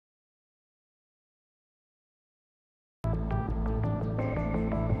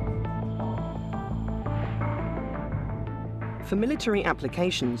For military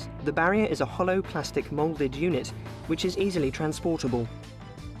applications, the barrier is a hollow plastic moulded unit which is easily transportable.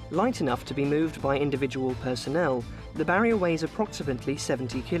 Light enough to be moved by individual personnel, the barrier weighs approximately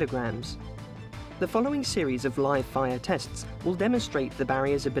 70 kilograms. The following series of live fire tests will demonstrate the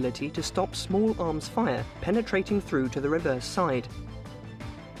barrier's ability to stop small arms fire penetrating through to the reverse side.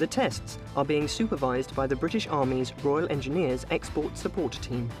 The tests are being supervised by the British Army's Royal Engineers Export Support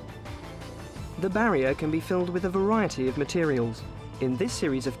Team. The barrier can be filled with a variety of materials. In this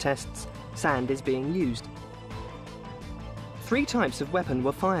series of tests, sand is being used. 3 types of weapon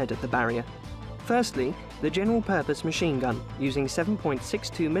were fired at the barrier. Firstly, the general-purpose machine gun using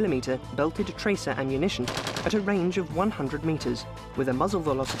 7.62mm belted tracer ammunition at a range of 100 meters with a muzzle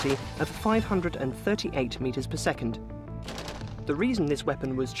velocity of 538 meters per second. The reason this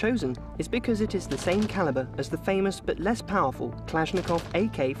weapon was chosen is because it is the same caliber as the famous but less powerful Kalashnikov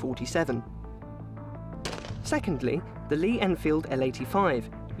AK-47. Secondly, the Lee Enfield L85,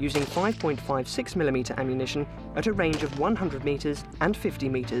 using 5.56mm ammunition at a range of 100 meters and 50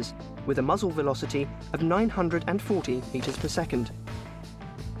 meters, with a muzzle velocity of 940 meters per second.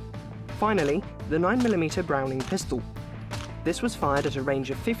 Finally, the 9mm Browning pistol. This was fired at a range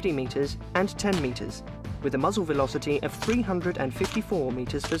of 50 meters and 10 meters, with a muzzle velocity of 354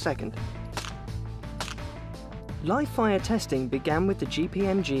 meters per second. Live fire testing began with the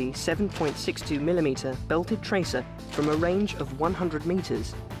GPMG 7.62mm belted tracer from a range of 100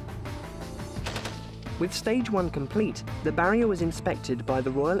 meters. With stage 1 complete, the barrier was inspected by the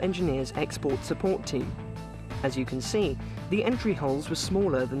Royal Engineers Export Support Team. As you can see, the entry holes were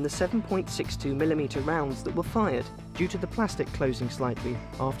smaller than the 7.62mm rounds that were fired due to the plastic closing slightly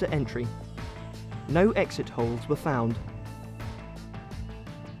after entry. No exit holes were found.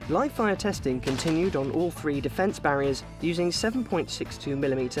 Live fire testing continued on all 3 defence barriers using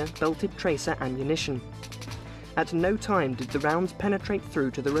 7.62mm belted tracer ammunition. At no time did the rounds penetrate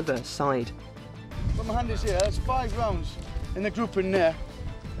through to the reverse side. What my hand is here, there's 5 rounds in the grouping there,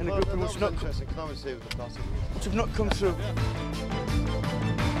 and the grouping which have not come through.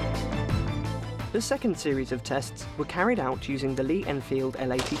 The second series of tests were carried out using the Lee Enfield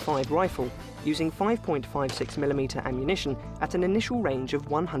L85 rifle, using 5.56mm ammunition at an initial range of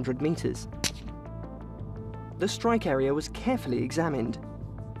 100 meters. The strike area was carefully examined.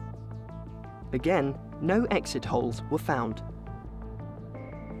 Again, no exit holes were found.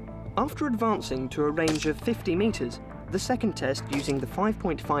 After advancing to a range of 50 meters, the second test using the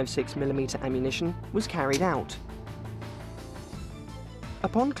 5.56mm ammunition was carried out.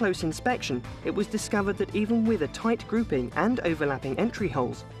 Upon close inspection, it was discovered that even with a tight grouping and overlapping entry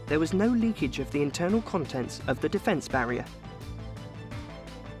holes, there was no leakage of the internal contents of the defence barrier.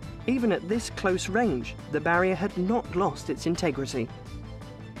 Even at this close range, the barrier had not lost its integrity.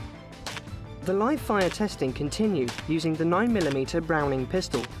 The live fire testing continued using the 9mm Browning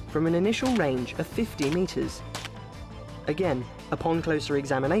pistol from an initial range of 50 meters. Again, upon closer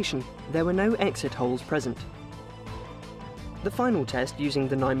examination, there were no exit holes present. The final test using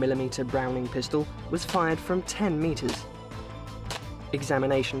the 9mm Browning pistol was fired from 10 meters.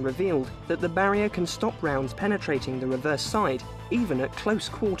 Examination revealed that the barrier can stop rounds penetrating the reverse side, even at close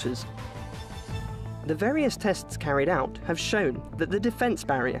quarters. The various tests carried out have shown that the defence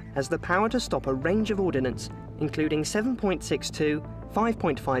barrier has the power to stop a range of ordnance, including 7.62,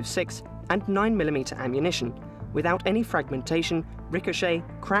 5.56 and 9mm ammunition, without any fragmentation, ricochet,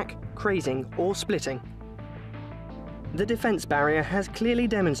 crack, crazing or splitting. The defence barrier has clearly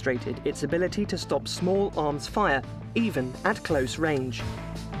demonstrated its ability to stop small arms fire, even at close range.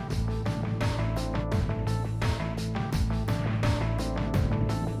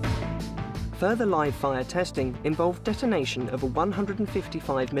 Further live fire testing involved detonation of a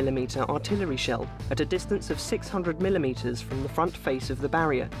 155mm artillery shell at a distance of 600mm from the front face of the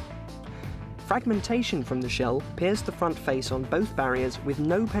barrier. Fragmentation from the shell pierced the front face on both barriers with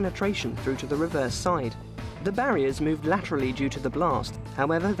no penetration through to the reverse side. The barriers moved laterally due to the blast,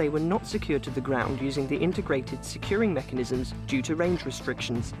 however they were not secured to the ground using the integrated securing mechanisms due to range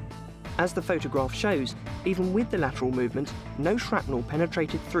restrictions. As the photograph shows, even with the lateral movement, no shrapnel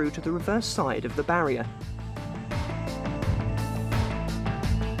penetrated through to the reverse side of the barrier.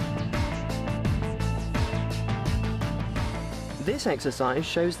 This exercise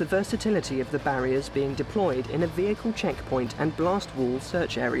shows the versatility of the barriers being deployed in a vehicle checkpoint and blast wall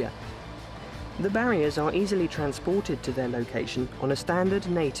search area. The barriers are easily transported to their location on a standard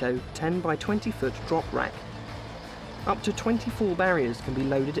NATO 10 by 20 foot drop rack. Up to 24 barriers can be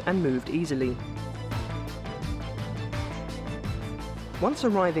loaded and moved easily. Once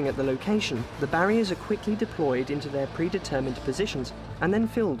arriving at the location, the barriers are quickly deployed into their predetermined positions and then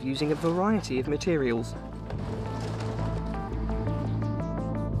filled using a variety of materials.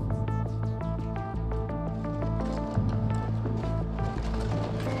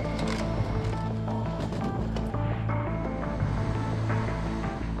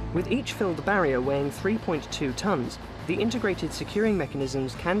 With each filled barrier weighing 3.2 tonnes, the integrated securing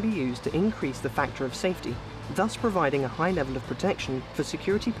mechanisms can be used to increase the factor of safety, thus providing a high level of protection for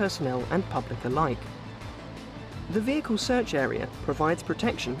security personnel and public alike. The vehicle search area provides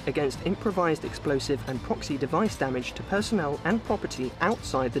protection against improvised explosive and proxy device damage to personnel and property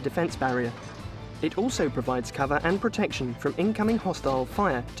outside the defence barrier. It also provides cover and protection from incoming hostile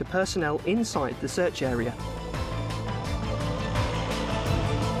fire to personnel inside the search area.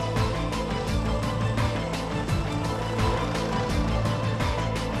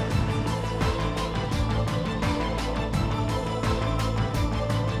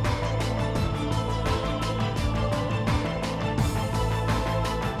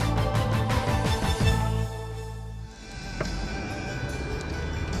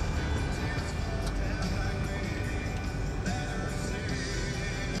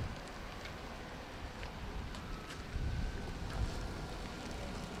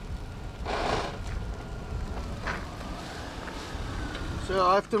 So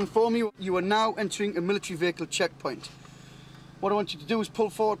I have to inform you, you are now entering a military vehicle checkpoint. What I want you to do is pull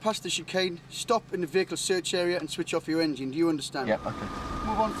forward past the chicane, stop in the vehicle search area and switch off your engine. Do you understand? Yeah, okay.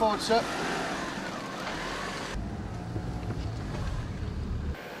 Move on forward, sir.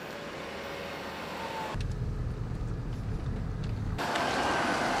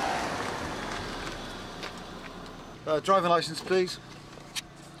 Driving licence, please.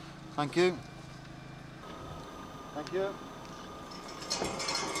 Thank you. Thank you.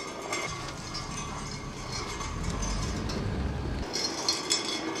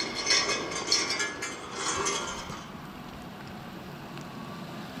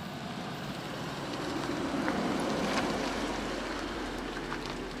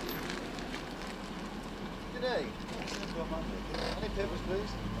 G'day. Any papers,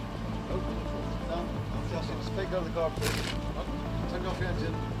 please? No. Just speak out of the car, please. Take off your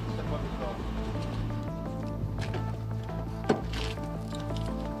engine. Step out of the car.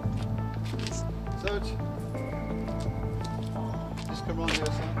 Search. Just come round here,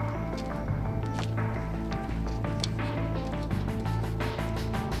 sir.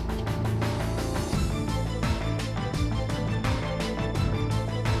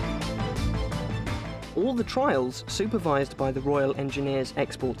 All the trials, supervised by the Royal Engineers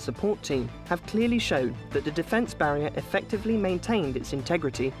Export Support Team, have clearly shown that the defence barrier effectively maintained its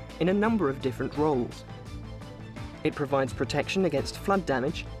integrity in a number of different roles. It provides protection against flood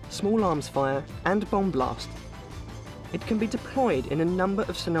damage, small arms fire and bomb blast. It can be deployed in a number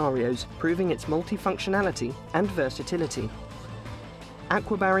of scenarios, proving its multifunctionality and versatility.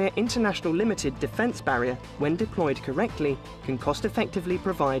 Aquabarrier International Limited Defence Barrier, when deployed correctly, can cost-effectively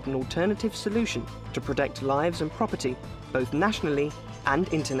provide an alternative solution to protect lives and property, both nationally and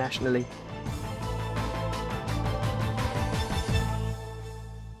internationally.